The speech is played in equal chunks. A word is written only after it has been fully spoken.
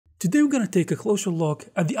Today we're going to take a closer look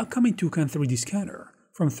at the upcoming Toucan 3D scanner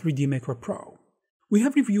from 3D Maker Pro. We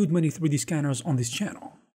have reviewed many 3D scanners on this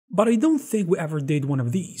channel, but I don't think we ever did one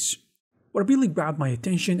of these. What really grabbed my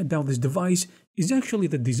attention about this device is actually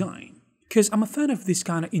the design, because I'm a fan of this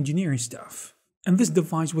kind of engineering stuff, and this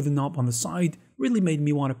device with a knob on the side really made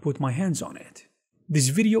me want to put my hands on it. This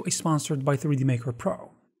video is sponsored by 3D Maker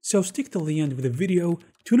Pro, so stick till the end of the video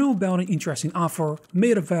to know about an interesting offer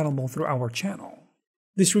made available through our channel.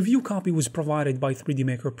 This review copy was provided by 3D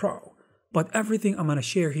Maker Pro, but everything I'm going to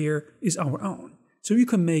share here is our own, so you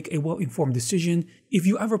can make a well-informed decision if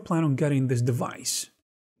you ever plan on getting this device.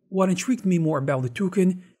 What intrigued me more about the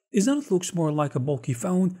Toucan is that it looks more like a bulky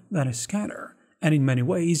phone than a scanner, and in many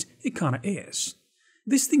ways it kinda is.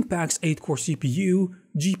 This thing packs 8-core CPU,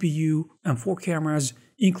 GPU, and 4 cameras,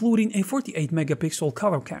 including a 48-megapixel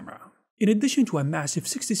color camera, in addition to a massive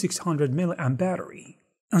 6600 mAh battery,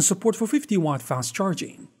 and support for 50-watt fast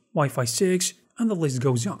charging, Wi-Fi 6, and the list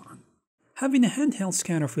goes on. Having a handheld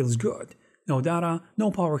scanner feels good. No data,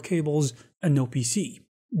 no power cables, and no PC.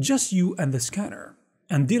 Just you and the scanner.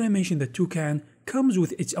 And did I mention that Toucan comes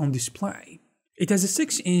with its own display? It has a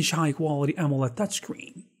 6-inch high-quality AMOLED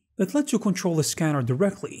touchscreen that lets you control the scanner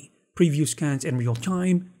directly, preview scans in real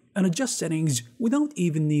time, and adjust settings without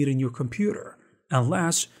even needing your computer,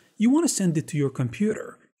 unless you want to send it to your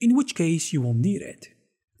computer, in which case you will need it.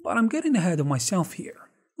 But I'm getting ahead of myself here.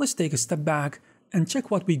 Let's take a step back and check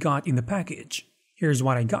what we got in the package. Here's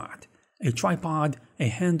what I got: a tripod, a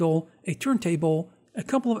handle, a turntable, a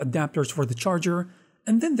couple of adapters for the charger,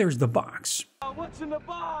 and then there's the box. What's in the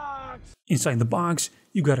box? Inside the box,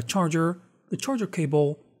 you got a charger, the charger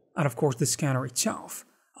cable, and of course the scanner itself,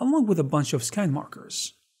 along with a bunch of scan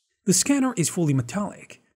markers. The scanner is fully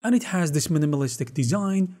metallic, and it has this minimalistic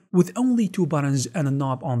design with only 2 buttons and a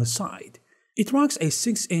knob on the side. It rocks a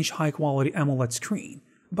 6-inch high-quality AMOLED screen,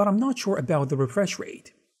 but I'm not sure about the refresh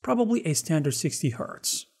rate, probably a standard 60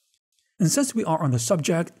 Hz. And since we are on the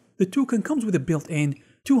subject, the Toucan comes with a built-in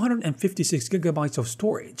 256GB of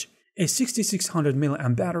storage, a 6600 mAh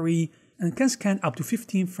battery, and can scan up to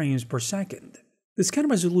 15 frames per second. The scan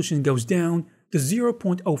resolution goes down to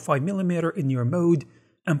 0.05mm in near mode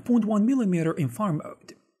and 0.1mm in far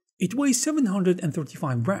mode. It weighs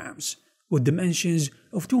 735 grams, with dimensions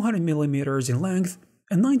of 200mm in length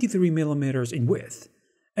and 93mm in width,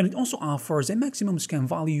 and it also offers a maximum scan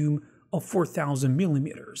volume of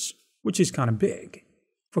 4000mm, which is kinda big.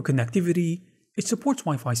 For connectivity, it supports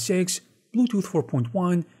Wi-Fi 6, Bluetooth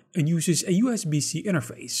 4.1, and uses a USB-C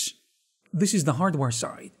interface. This is the hardware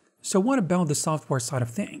side, so what about the software side of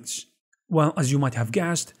things? Well, as you might have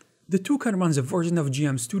guessed, the Toucan runs a version of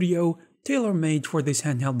JMStudio tailor-made for this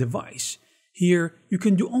handheld device. Here, you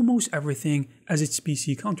can do almost everything as its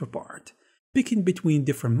PC counterpart, picking between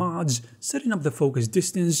different mods, setting up the focus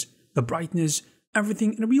distance, the brightness,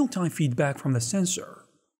 everything in real-time feedback from the sensor.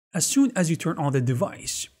 As soon as you turn on the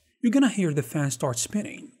device, you're gonna hear the fan start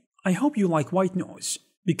spinning. I hope you like white noise,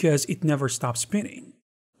 because it never stops spinning.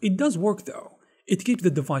 It does work though. It keeps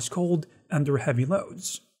the device cold under heavy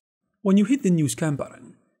loads. When you hit the new scan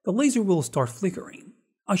button, the laser will start flickering.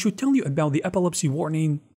 I should tell you about the epilepsy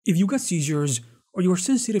warning if you get seizures or you're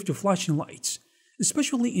sensitive to flashing lights,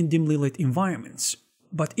 especially in dimly lit environments.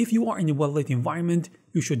 But if you are in a well-lit environment,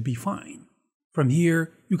 you should be fine. From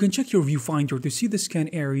here, you can check your viewfinder to see the scan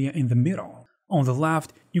area in the middle. On the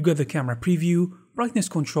left, you get the camera preview, brightness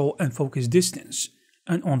control, and focus distance.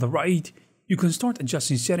 And on the right, you can start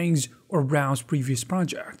adjusting settings or browse previous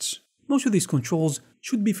projects. Most of these controls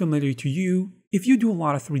should be familiar to you if you do a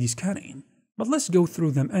lot of 3D scanning, but let's go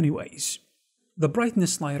through them anyways. The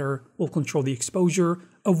brightness slider will control the exposure,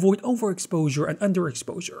 avoid overexposure and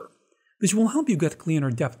underexposure. This will help you get cleaner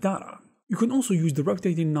depth data. You can also use the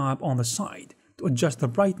rotating knob on the side to adjust the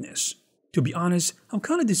brightness. To be honest, I'm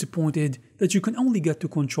kinda disappointed that you can only get to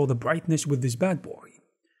control the brightness with this bad boy.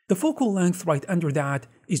 The focal length right under that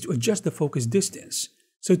is to adjust the focus distance,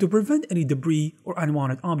 so to prevent any debris or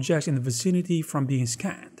unwanted objects in the vicinity from being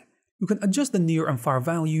scanned. You can adjust the near and far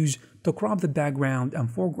values to crop the background and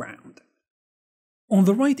foreground. On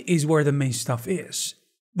the right is where the main stuff is.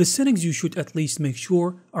 The settings you should at least make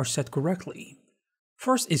sure are set correctly.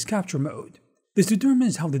 First is capture mode. This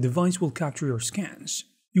determines how the device will capture your scans.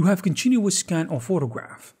 You have continuous scan or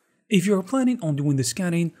photograph. If you are planning on doing the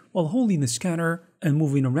scanning while holding the scanner and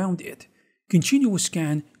moving around it, continuous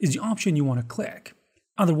scan is the option you want to click.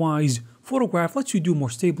 Otherwise, photograph lets you do more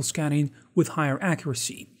stable scanning with higher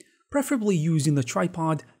accuracy, preferably using the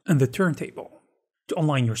tripod and the turntable. To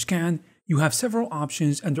align your scan, you have several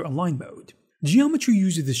options under Align mode. Geometry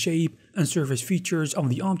uses the shape and surface features of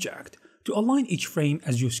the object to align each frame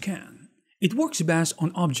as you scan. It works best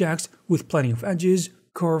on objects with plenty of edges,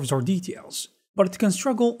 curves, or details, but it can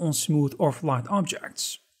struggle on smooth or flat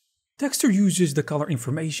objects. Texture uses the color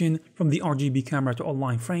information from the RGB camera to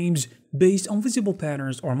align frames based on visible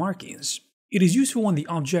patterns or markings. It is useful when the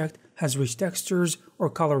object has rich textures or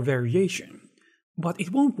color variation, but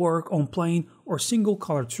it won't work on plain or single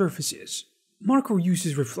colored surfaces. Marker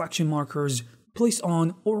uses reflection markers placed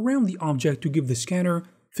on or around the object to give the scanner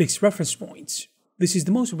fixed reference points. This is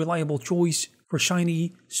the most reliable choice for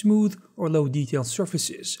shiny, smooth, or low detail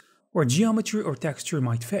surfaces, where geometry or texture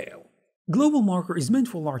might fail. Global marker is meant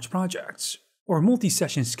for large projects or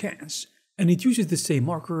multi-session scans, and it uses the same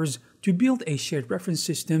markers to build a shared reference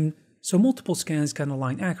system so multiple scans can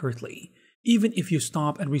align accurately, even if you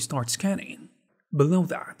stop and restart scanning. Below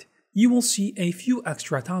that, you will see a few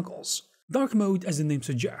extra toggles. Dark mode, as the name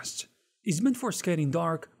suggests, is meant for scanning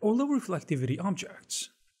dark or low reflectivity objects.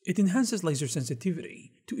 It enhances laser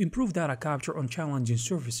sensitivity to improve data capture on challenging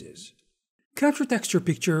surfaces. Capture Texture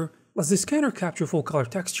Picture lets the scanner capture full color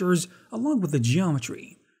textures along with the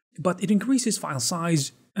geometry, but it increases file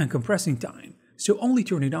size and compressing time, so only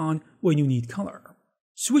turn it on when you need color.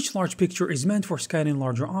 Switch Large Picture is meant for scanning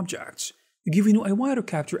larger objects, giving you a wider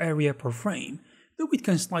capture area per frame, though it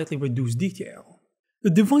can slightly reduce detail. The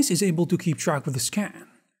device is able to keep track of the scan,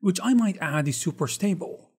 which I might add is super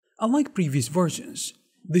stable. Unlike previous versions,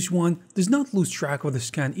 this one does not lose track of the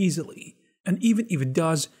scan easily, and even if it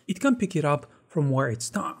does, it can pick it up from where it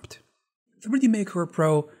stopped. 3D Maker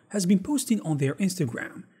Pro has been posting on their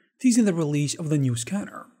Instagram, teasing the release of the new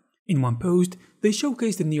scanner. In one post, they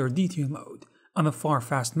showcased the near detail mode and the far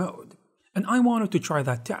fast mode, and I wanted to try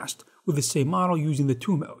that test with the same model using the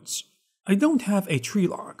two modes. I don't have a tree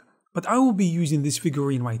log, but I will be using this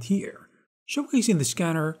figurine right here. Showcasing the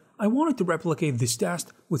scanner, I wanted to replicate this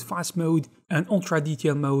test with fast mode and ultra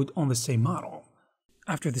detail mode on the same model.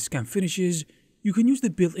 After the scan finishes, you can use the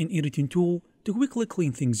built-in editing tool to quickly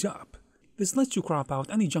clean things up. This lets you crop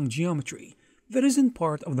out any junk geometry that isn't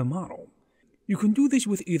part of the model. You can do this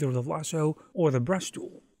with either the lasso or the brush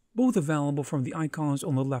tool, both available from the icons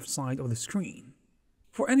on the left side of the screen.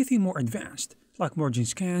 For anything more advanced, like merging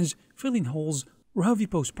scans, filling holes, or heavy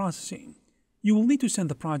post-processing, you will need to send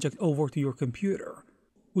the project over to your computer,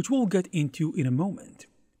 which we'll get into in a moment.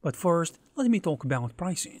 But first, let me talk about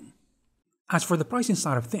pricing. As for the pricing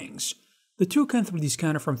side of things, the Toucan 3D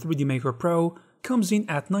scanner from 3D Maker Pro comes in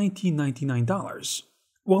at $1999.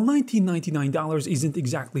 While $1999 isn't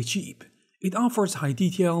exactly cheap, it offers high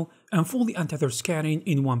detail and fully untethered scanning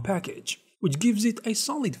in one package, which gives it a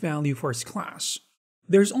solid value for its class.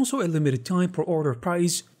 There's also a limited time per order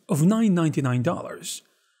price of $999.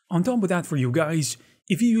 On top of that, for you guys,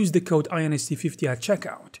 if you use the code INST50 at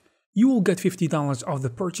checkout, you will get $50 off the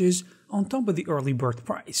purchase on top of the early bird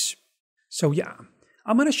price. So yeah,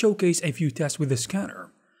 I'm gonna showcase a few tests with the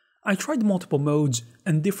scanner. I tried multiple modes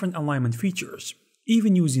and different alignment features,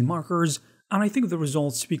 even using markers, and I think the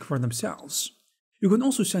results speak for themselves. You can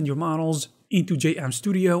also send your models into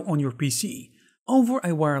JMStudio on your PC over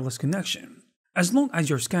a wireless connection, as long as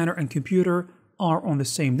your scanner and computer are on the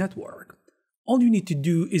same network. All you need to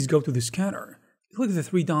do is go to the scanner, click the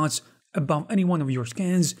three dots above any one of your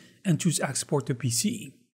scans, and choose Export to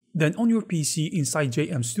PC. Then on your PC inside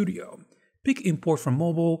JMStudio, pick Import from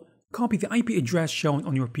Mobile, copy the IP address shown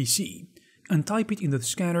on your PC, and type it into the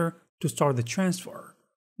scanner to start the transfer.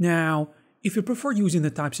 Now, if you prefer using the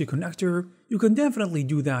Type-C connector, you can definitely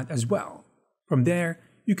do that as well. From there,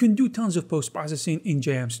 you can do tons of post-processing in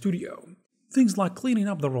JMStudio. Things like cleaning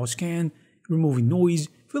up the raw scan, removing noise,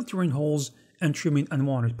 filtering holes, and trimming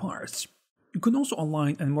unwanted parts. You can also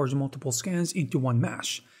align and merge multiple scans into one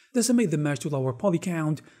mesh, decimate the mesh to lower poly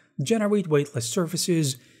count, generate weightless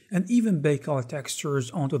surfaces, and even bake color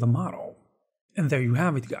textures onto the model. And there you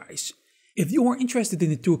have it, guys. If you are interested in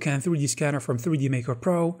the Toucan 3D scanner from 3D Maker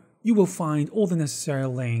Pro, you will find all the necessary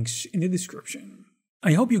links in the description.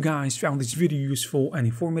 I hope you guys found this video useful and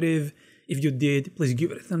informative. If you did, please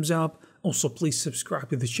give it a thumbs up. Also, please subscribe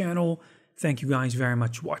to the channel. Thank you guys very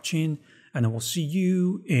much for watching, and I will see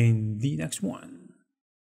you in the next one.